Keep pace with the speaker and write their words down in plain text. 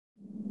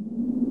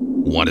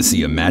Want to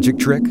see a magic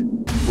trick?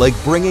 Like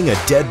bringing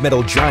a dead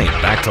metal giant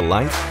back to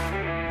life?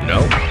 No?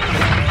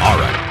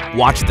 Alright,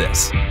 watch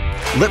this.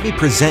 Let me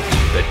present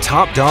you the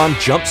TOPDON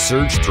Jump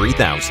Surge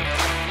 3000.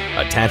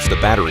 Attach the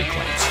battery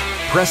clamps,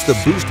 press the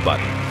boost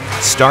button,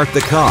 start the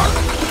car,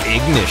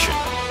 ignition.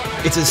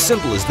 It's as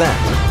simple as that.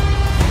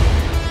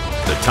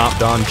 The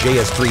TOPDON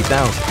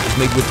JS3000 is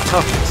made with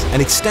toughness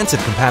and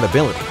extensive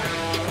compatibility,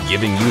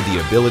 giving you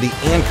the ability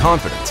and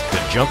confidence to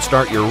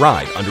jumpstart your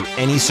ride under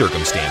any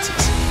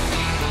circumstances.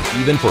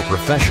 Even for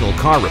professional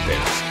car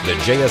repairs, the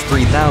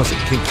JS3000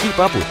 can keep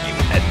up with you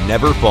and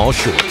never fall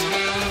short.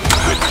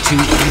 With 2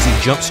 easy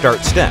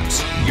jumpstart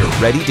steps, you're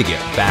ready to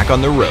get back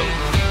on the road.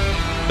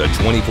 The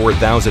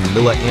 24,000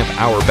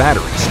 mAh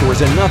battery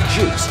stores enough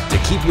juice to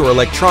keep your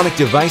electronic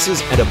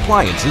devices and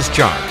appliances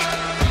charged.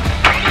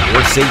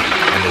 Your safety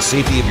and the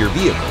safety of your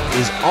vehicle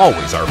is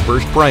always our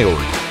first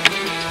priority.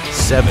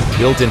 7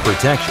 built-in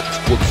protections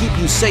will keep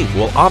you safe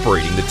while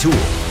operating the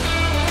tool.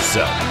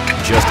 So,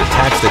 just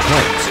attach the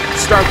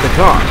clamps, start the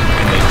car,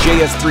 and the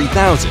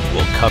JS3000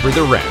 will cover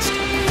the rest.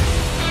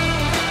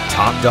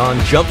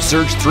 TOPDON Jump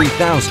Surge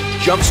 3000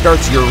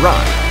 jumpstarts your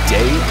ride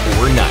day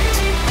or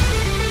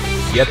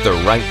night. Get the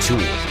right tool.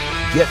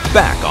 Get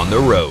back on the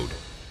road.